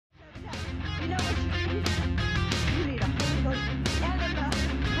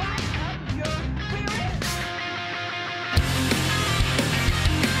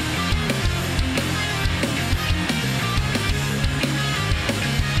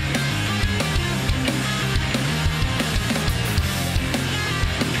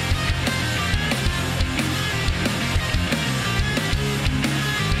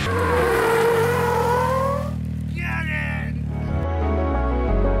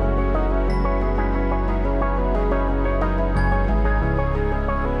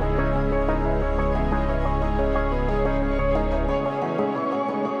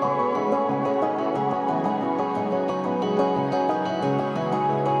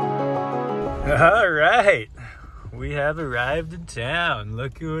All right, we have arrived in town.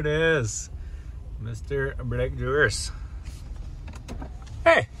 Look who it is, Mr. Break Doers.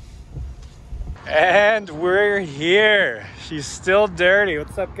 Hey, and we're here. She's still dirty.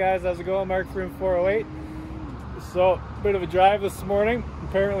 What's up, guys? How's it going? Mark Freeman 408. So, bit of a drive this morning.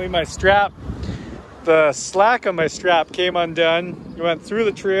 Apparently, my strap, the slack on my strap came undone. It went through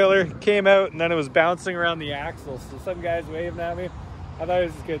the trailer, came out, and then it was bouncing around the axle. So some guys waving at me. I thought he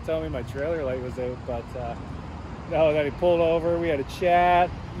was just gonna tell me my trailer light was out, but no, then he pulled over, we had a chat,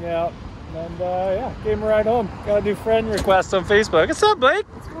 yeah, and yeah, gave him a ride home. Got a new friend request on Facebook. What's up, Blake?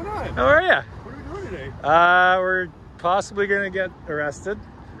 What's going on? How are ya? What are we doing today? We're possibly gonna get arrested.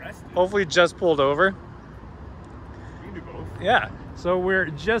 Arrested? Hopefully just pulled over. You can do both. Yeah, so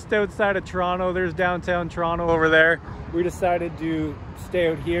we're just outside of Toronto. There's downtown Toronto over there. We decided to stay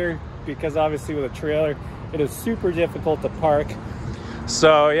out here because obviously with a trailer, it is super difficult to park.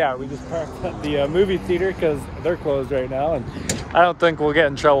 So yeah, we just parked at the movie theater because they're closed right now, and I don't think we'll get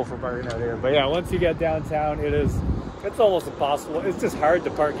in trouble for parking out here. But yeah, once you get downtown, it's almost impossible. It's just hard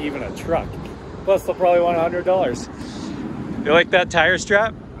to park even a truck. Plus, they'll probably want $100. You like that tire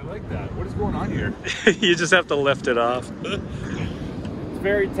strap? I like that. What is going on here? You just have to lift it off. It's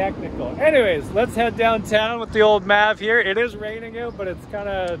very technical. Anyways, let's head downtown with the old Mav here. It is raining out, but it's kind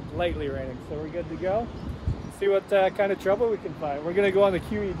of lightly raining, so we're good to go. See what kind of trouble we can find. We're gonna go on the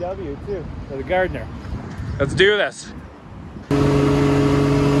QEW too, or the Gardner. Let's do this.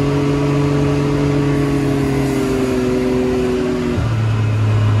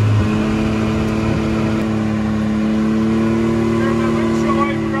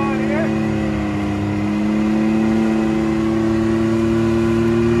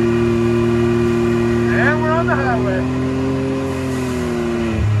 And we're on the highway.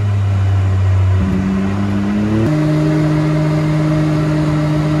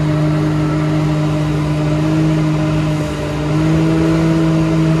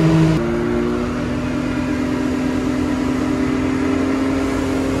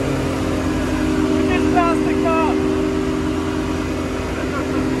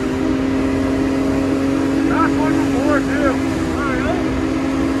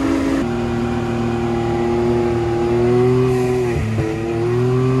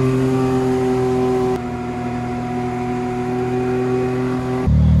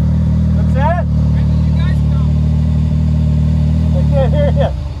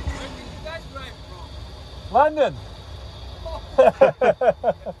 London.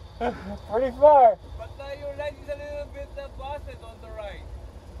 Pretty far. But your light is a little bit busted on the right.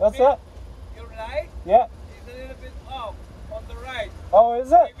 What's that? Your light Yeah. is a little bit off on the right. Oh,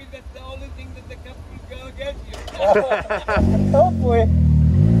 is it? Maybe that's the only thing that the company is going to get you. Hopefully.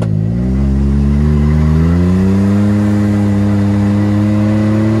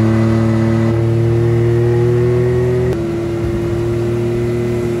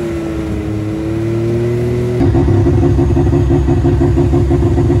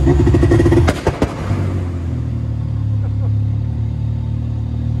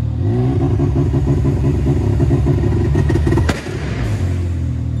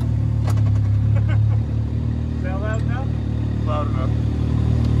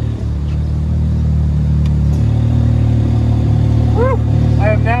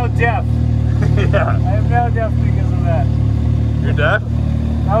 Deaf. Yeah. I am now deaf because of that. You're deaf?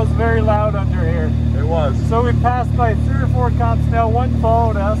 That was very loud under here. It was. So we passed by 3 or 4 cops now. One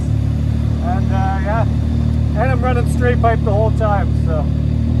followed us. And yeah. And I'm running straight pipe the whole time. So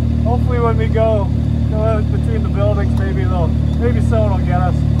hopefully when we go out between the buildings, maybe someone will get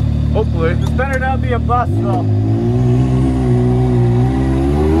us. Hopefully. This better not be a bus though.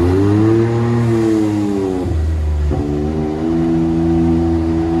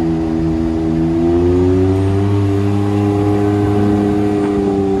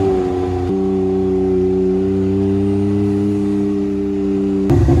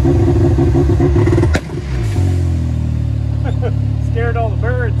 Scared all the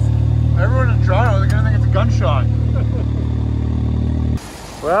birds. Everyone in Toronto, they're gonna think it's a gunshot.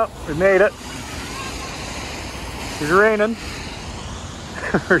 Well, we made it. It's raining.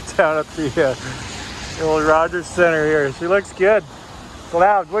 We're down at the old Rogers Center here. She looks good. It's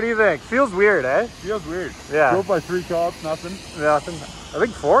loud. What do you think? Feels weird, eh? Feels weird. Yeah. Drove by 3 cops, nothing. Nothing. I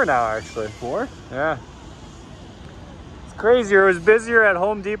think 4 now, actually. 4? Yeah. It's crazier. It was busier at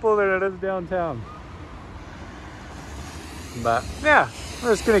Home Depot than it is downtown. But yeah,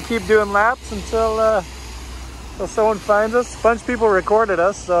 we're just gonna keep doing laps until someone finds us. A bunch of people recorded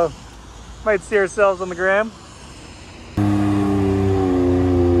us, so might see ourselves on the gram.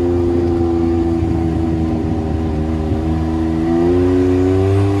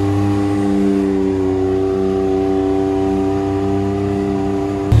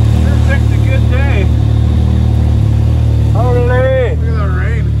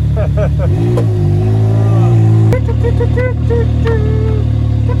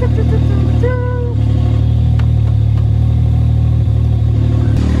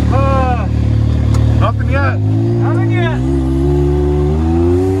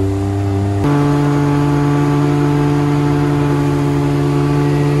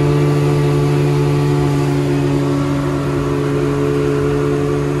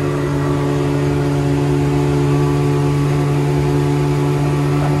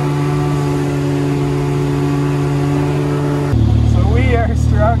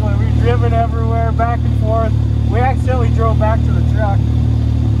 struggling. We've driven everywhere, back and forth. We accidentally drove back to the truck.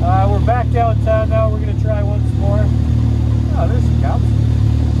 We're back downtown now. We're going to try once more. Oh, there's some cows.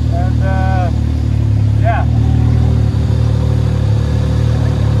 And, yeah.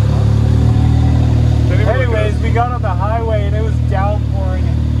 Anyways, we got on the highway and it was downpouring.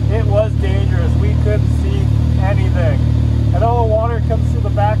 It was dangerous. We couldn't see anything. And all the water comes through the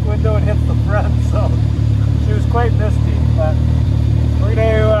back window and hits the front, so she was quite misty. But we're going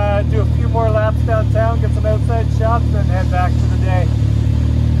to do a few more laps downtown, get some outside shots, and then head back for the day.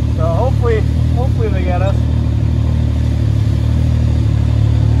 So hopefully they get us.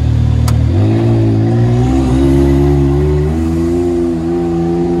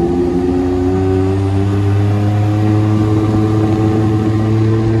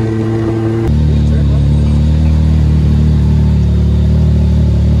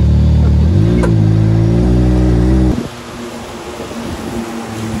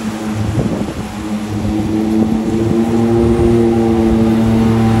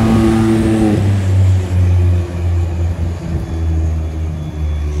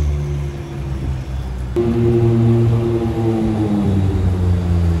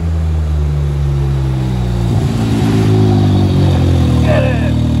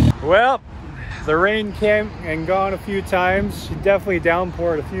 Well, the rain came and gone a few times. She definitely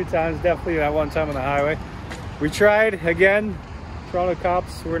downpoured a few times, definitely that one time on the highway. We tried again. Toronto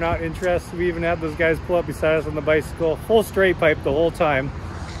cops were not interested. We even had those guys pull up beside us on the bicycle, full straight pipe the whole time.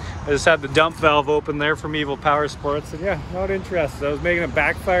 I just had the dump valve open there from Evil Power Sports, and yeah, not interested. I was making a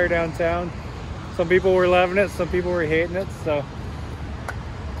backfire downtown. Some people were loving it, some people were hating it, so.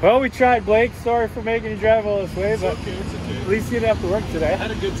 Well, we tried, Blake. Sorry for making you drive all this way, but Okay. at least you didn't have to work today. I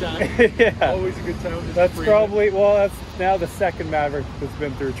had a good time. Yeah. Always a good time. Just That's Freeman. probably, well, that's now the second Maverick that's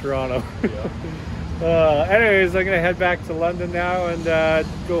been through Toronto. Yeah. Anyways, I'm going to head back to London now and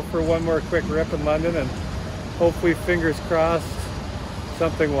go for one more quick rip in London, and hopefully, fingers crossed,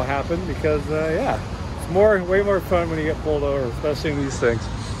 something will happen because, yeah, it's way more fun when you get pulled over, especially in these things.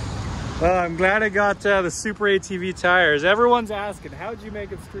 I'm glad I got the Super ATV tires. Everyone's asking, how'd you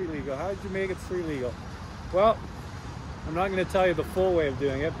make it street legal? How'd you make it street legal? Well, I'm not going to tell you the full way of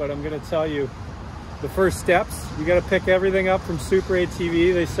doing it, but I'm going to tell you the first steps. You got to pick everything up from Super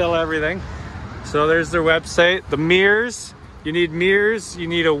ATV. They sell everything. So there's their website. The mirrors, you need mirrors. You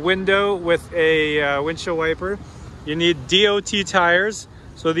need a window with a windshield wiper. You need DOT tires.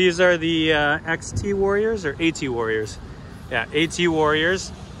 So these are the XT Warriors or AT Warriors. Yeah, AT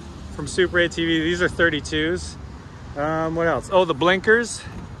Warriors from Super ATV. These are 32s. What else? Oh, the blinkers,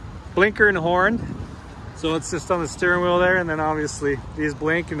 blinker and horn. So it's just on the steering wheel there, and then obviously these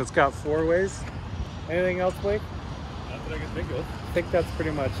blink, and it's got 4 ways. Anything else, Blake? Not that I can think of. I think that's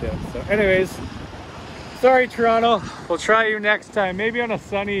pretty much it. So anyways, sorry Toronto, we'll try you next time. Maybe on a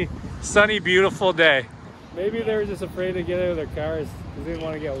sunny, beautiful day. Maybe they were just afraid to get out of their cars because they didn't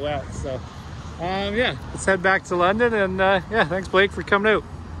want to get wet. So yeah, let's head back to London, and yeah, thanks Blake for coming out.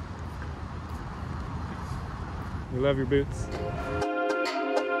 We love your boots.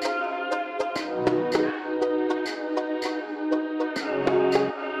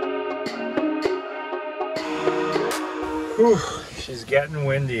 Whew, she's getting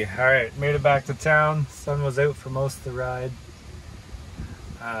windy. All right, made it back to town. Sun was out for most of the ride.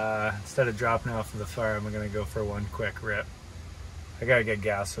 Instead of dropping off to the farm, I'm gonna go for one quick rip. I gotta get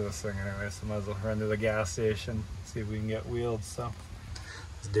gas for this thing anyway, so might as well run to the gas station, see if we can get wheeled. So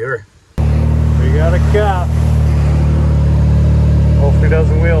let's do her. We got a cop. Hopefully he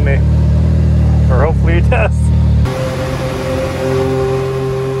doesn't wheel me, or hopefully he does.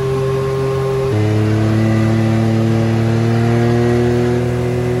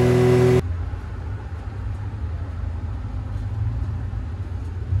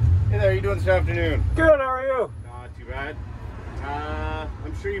 This afternoon. Good, how are you? Not too bad.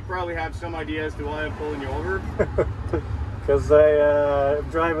 I'm sure you probably have some idea as to why I'm pulling you over. Because I'm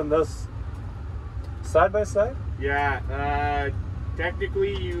driving this side by side? Yeah,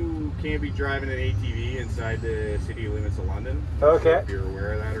 technically you can't be driving an ATV inside the city limits of London. Okay. Sure if you're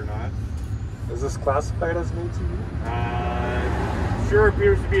aware of that or not. Is this classified as an ATV? Sure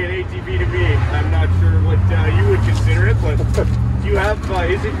appears to be an ATV to me. I'm not sure what you would consider it, but do you have,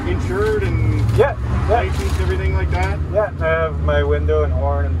 is it insured and Yeah. license, everything like that? Yeah, I have my window and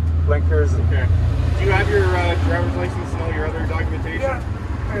horn and blinkers. And Okay. Do you have your driver's license and all your other documentation? yeah,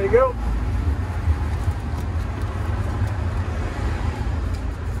 there you go.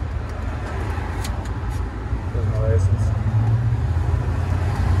 There's my license.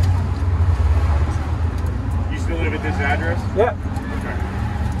 You still live at this address? Yeah. Okay.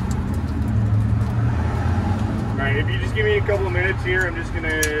 Alright, if you just give me a couple of minutes, minutes here. I'm just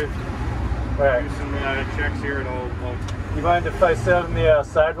gonna do some checks here, and I'll. You mind if I sit on the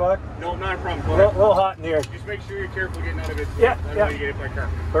sidewalk? No, not a problem. Go A ahead. little hot in here. Just make sure you're careful getting out of it. So Yeah, I don't yeah. want you to get hit by a car.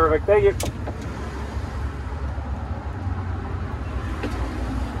 Perfect, thank you.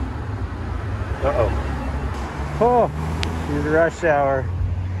 Uh-oh. Oh, here's rush hour.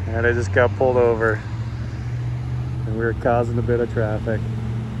 And I just got pulled over. And we were causing a bit of traffic.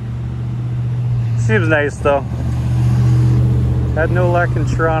 Seems nice though. Had no luck in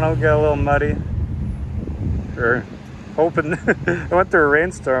Toronto, got a little muddy. Or hoping. I went through a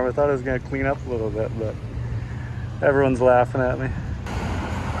rainstorm. I thought it was gonna clean up a little bit, but everyone's laughing at me.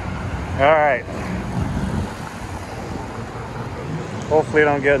 All right. Hopefully I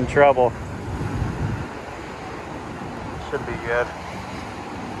don't get in trouble. Should be good.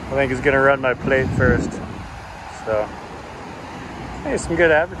 I think he's gonna run my plate first. So, hey, some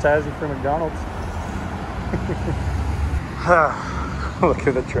good advertising for McDonald's. Look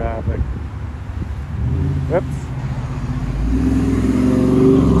at the traffic. Whoops.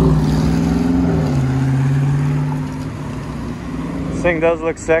 This thing does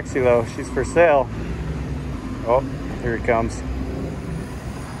look sexy though. She's for sale. Oh, here he comes.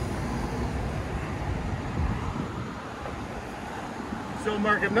 So,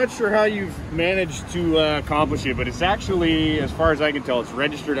 Mark, I'm not sure how you've managed to accomplish it, but it's actually, as far as I can tell, it's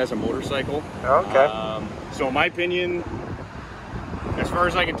registered as a motorcycle. Okay. So, in my opinion, as far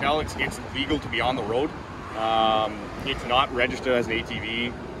as I can tell, it's legal to be on the road. It's not registered as an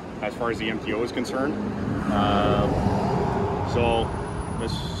ATV, as far as the MTO is concerned. So,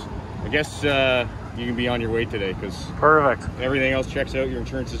 I guess you can be on your way today, because Perfect. everything else checks out. Your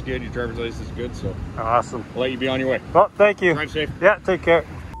insurance is good, your driver's license is good, so Awesome. I'll let you be on your way. Well, thank you. Drive safe. Yeah, take care.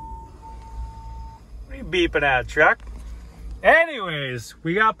 What are you beeping at, truck? Anyways,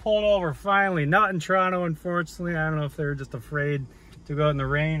 we got pulled over finally. Not in Toronto, unfortunately. I don't know if they were just afraid to go out in the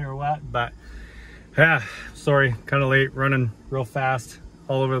rain or what, but yeah, sorry, kind of late, running real fast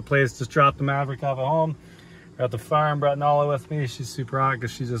all over the place. Just dropped the Maverick off at home. At the farm, brought Nala with me. She's super hot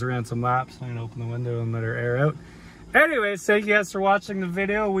because she just ran some laps. I'm gonna open the window and let her air out. Anyways, thank you guys for watching the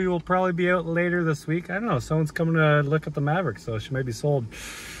video. We will probably be out later this week. I don't know, someone's coming to look at the Maverick, so she may be sold.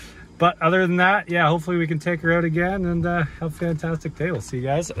 But other than that, yeah, hopefully we can take her out again and have a fantastic day. We'll see you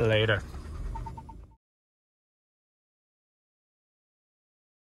guys later.